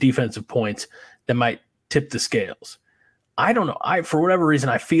some defensive points that might tip the scales. I don't know. For whatever reason,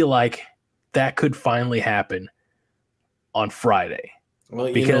 I feel like that could finally happen on Friday,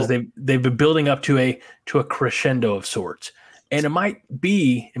 because they've been building up to a crescendo of sorts. And it might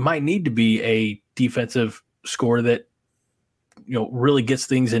need to be a defensive score that, really gets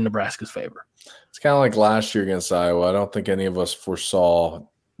things in Nebraska's favor. It's kind of like last year against Iowa. I don't think any of us foresaw,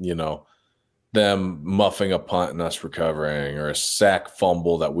 them muffing a punt and us recovering, or a sack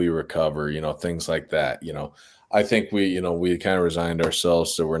fumble that we recover, things like that. I think we kind of resigned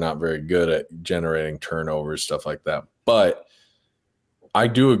ourselves, so we're not very good at generating turnovers, stuff like that. But I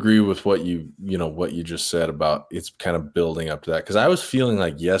do agree with what you just said about it's kind of building up to that, because I was feeling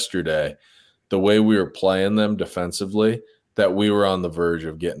like yesterday, the way we were playing them defensively, that we were on the verge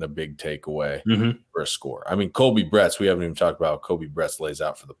of getting a big takeaway for a score. I mean, Kobe Bretz, we haven't even talked about how Kobe Bretz lays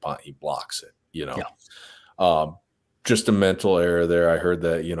out for the punt. He blocks it, Yeah. Just a mental error there. I heard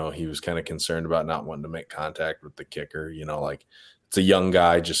that, he was kind of concerned about not wanting to make contact with the kicker. Like it's a young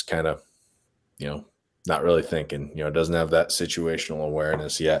guy, just kind of, not really thinking, doesn't have that situational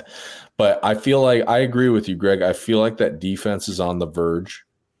awareness yet. But I feel like I agree with you, Greg. I feel like that defense is on the verge.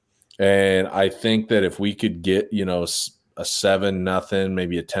 And I think that if we could get, a 7-0,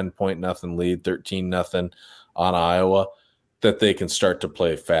 maybe a 10-0 lead, 13-0 on Iowa, that they can start to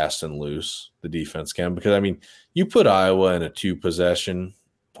play fast and loose. The defense can, because I mean, you put Iowa in a 2-possession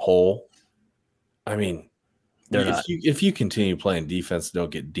hole. I mean, if you continue playing defense,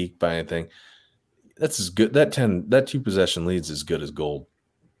 don't get deked by anything. That's as good. That 2-possession lead's as good as gold.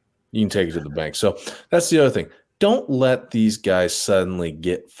 You can take it to the bank. So that's the other thing. Don't let these guys suddenly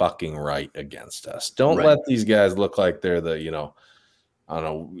get fucking right against us. Don't let these guys look like they're the, I don't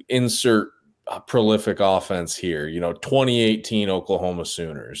know, insert prolific offense here. 2018 Oklahoma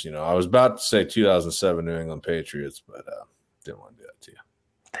Sooners. I was about to say 2007 New England Patriots, but didn't want to do that to you.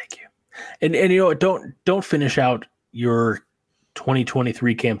 Thank you. And don't finish out your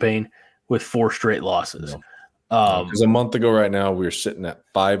 2023 campaign with 4 straight losses. Because a month ago right now, we were sitting at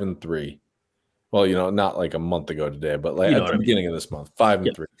 5-3. Well, not like a month ago today, but like at the beginning of this month,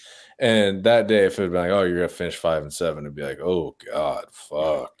 5-3. And that day, if it had been like, oh, you're going to finish 5-7, it'd be like, oh, God,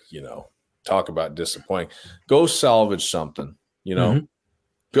 fuck, talk about disappointing. Go salvage something, Go,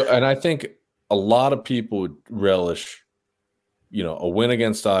 and I think a lot of people would relish, a win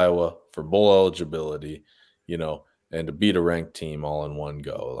against Iowa for bowl eligibility, and to beat a ranked team all in one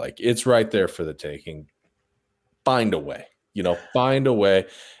go. Like, it's right there for the taking. Find a way. Find a way.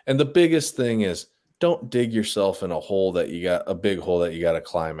 And the biggest thing is, don't dig yourself in a big hole that you got to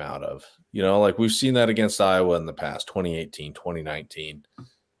climb out of. Like we've seen that against Iowa in the past, 2018, 2019,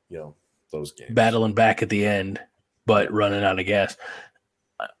 those games. Battling back at the end, but running out of gas.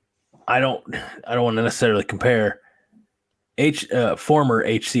 I don't want to necessarily compare. Former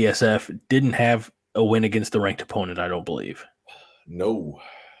HCSF didn't have a win against the ranked opponent, I don't believe. No.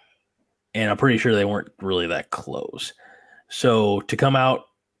 And I'm pretty sure they weren't really that close. So to come out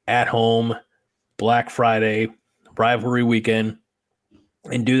at home, Black Friday, rivalry weekend,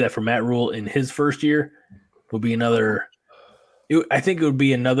 and do that for Matt Rule in his first year would be I think it would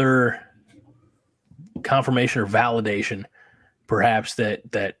be another confirmation or validation, perhaps,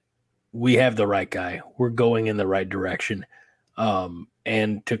 that we have the right guy. We're going in the right direction.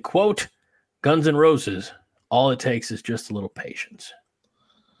 And to quote Guns N' Roses, all it takes is just a little patience.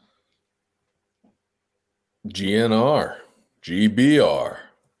 GNR. GBR.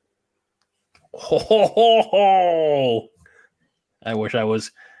 Oh, I wish I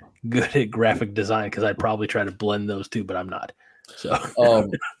was good at graphic design, because I'd probably try to blend those two, but I'm not. So,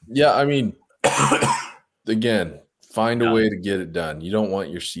 yeah, I mean, again, find a way to get it done. You don't want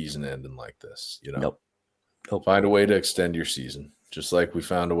your season ending like this, Nope. Find a way to extend your season, just like we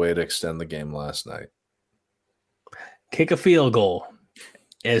found a way to extend the game last night. Kick a field goal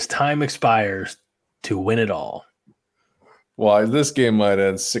as time expires to win it all. Well, this game might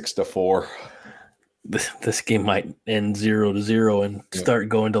end 6-4. This game might end 0-0 and start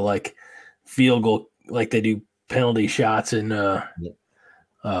going to like field goal, like they do penalty shots in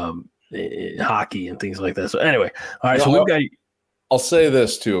hockey and things like that. So anyway, all right. So we've got. I'll say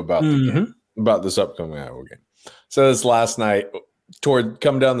this too about about this upcoming Iowa game. So this last night, toward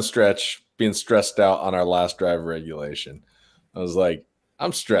coming down the stretch, being stressed out on our last drive of regulation, I was like,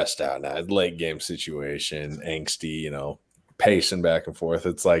 I'm stressed out now. Late game situation, angsty, pacing back and forth.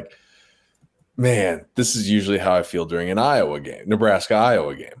 It's like, man, this is usually how I feel during an Iowa game,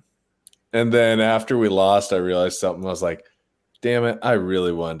 Nebraska-Iowa game. And then after we lost, I realized something. I was like, damn it, I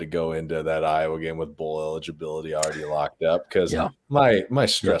really wanted to go into that Iowa game with bowl eligibility already locked up, because my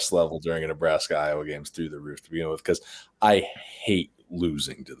stress level during a Nebraska-Iowa game is through the roof to begin with, because I hate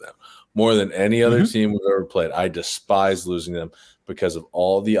losing to them more than any other team we've ever played. I despise losing them because of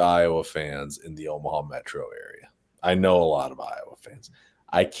all the Iowa fans in the Omaha metro area. I know a lot of Iowa fans.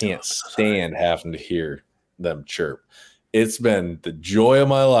 I can't stand having to hear them chirp. it's been the joy of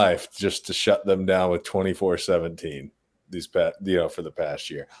my life just to shut them down with 24-17 for the past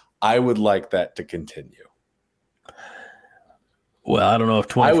year. I would like that to continue. Well, I don't know if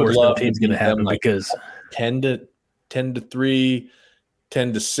 24-17 is going to happen because 10-3, 10-6,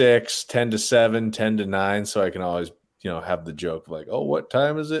 10-7, 10-9. So I can always, have the joke like, oh, what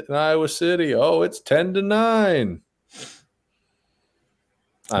time is it in Iowa City? Oh, it's 10-9.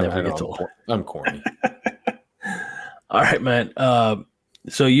 Never gets old. I'm corny. All right, man.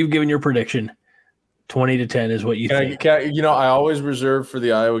 So you've given your prediction. 20-10 is what you think. I always reserve for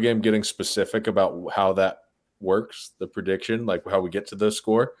the Iowa game getting specific about how that works, the prediction, like how we get to the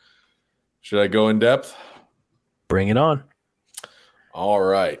score. Should I go in depth? Bring it on. All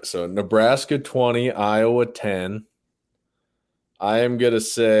right. So Nebraska 20, Iowa 10. I am going to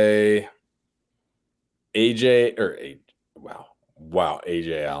say AJ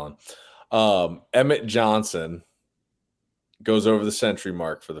Allen. Emmett Johnson goes over the century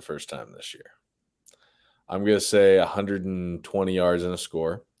mark for the first time this year. I'm going to say 120 yards and a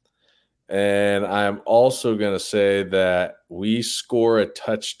score. And I'm also going to say that we score a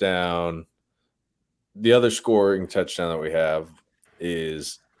touchdown. The other scoring touchdown that we have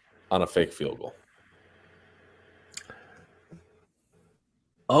is on a fake field goal.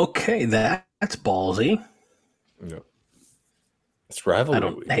 Okay, that's ballsy. Yep. It's rivalry. I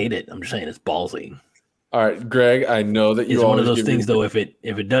don't hate it. I'm just saying it's ballsy. All right, Greg, I know that it's one of those things, though, if it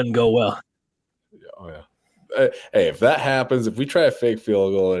doesn't go well. Oh, yeah. Hey, if that happens, if we try a fake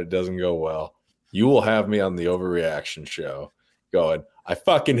field goal and it doesn't go well, you will have me on the overreaction show going, I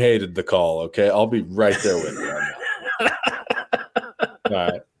fucking hated the call, okay? I'll be right there with you on that. All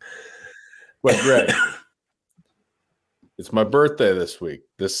right. But, Greg, it's my birthday this week,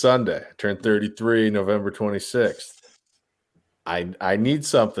 this Sunday. I turned 33, November 26th. I need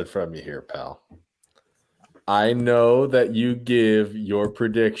something from you here, pal. I know that you give your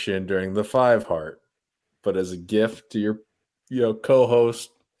prediction during the 5 heart, but as a gift to your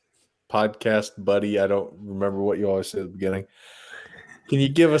co-host, podcast buddy, I don't remember what you always say at the beginning. Can you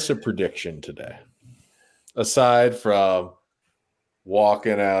give us a prediction today? Aside from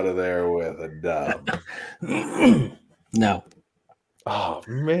walking out of there with a dub. No. Oh,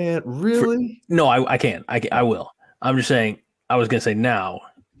 man. Really? No, I can't. I will. I'm just saying, I was going to say now,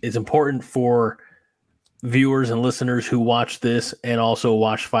 it's important for viewers and listeners who watch this and also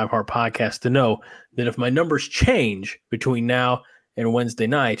watch 5 Heart Podcast to know that if my numbers change between now and Wednesday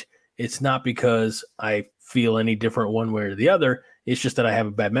night, it's not because I feel any different one way or the other. It's just that I have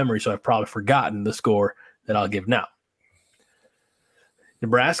a bad memory, so I've probably forgotten the score that I'll give now.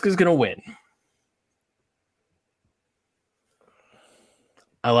 Nebraska's going to win.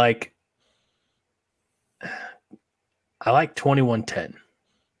 I like 21-10.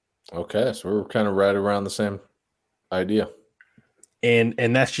 Okay, so we're kind of right around the same idea. And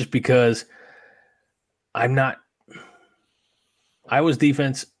that's just because Iowa's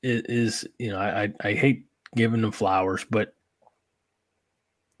defense is I hate giving them flowers, but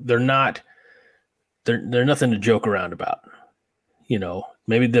they're nothing to joke around about.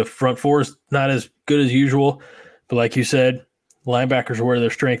 Maybe the front four is not as good as usual, but like you said, linebackers are where their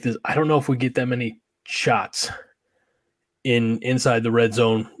strength is. I don't know if we get that many shots inside the red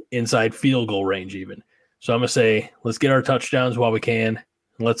zone, inside field goal range even. So I'm going to say, let's get our touchdowns while we can.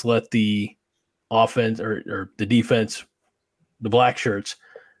 And let's let the offense or the defense, the black shirts,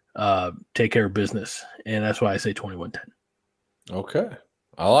 take care of business. And that's why I say 21-10. Okay.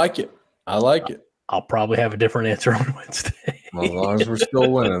 I like it. I'll probably have a different answer on Wednesday. As long as we're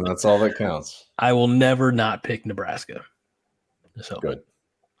still winning, that's all that counts. I will never not pick Nebraska. So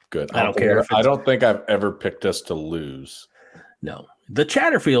Good. I don't care. I don't think I've ever picked us to lose. No. The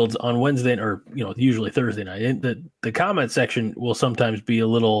Chatterfields on Wednesday or usually Thursday night, the comment section will sometimes be a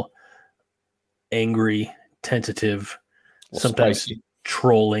little angry, tentative, sometimes spicy,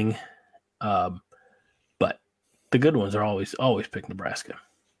 trolling. But the good ones are always pick Nebraska.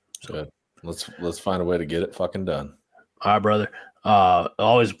 So good. Let's find a way to get it fucking done. All right, brother.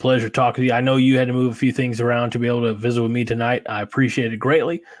 Always a pleasure talking to you. I know you had to move a few things around to be able to visit with me tonight. I appreciate it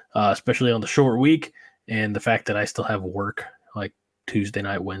greatly, especially on the short week and the fact that I still have work like Tuesday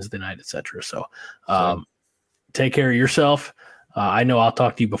night, Wednesday night, etc. So take care of yourself. I know I'll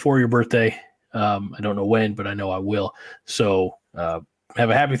talk to you before your birthday. I don't know when, but I know I will. So have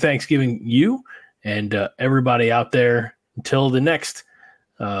a happy Thanksgiving, you and everybody out there. Until the next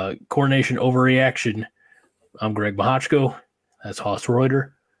Coronation Overreaction, I'm Greg Mahochko. That's Horst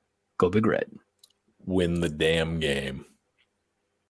Reuter. Go Big Red. Win the damn game.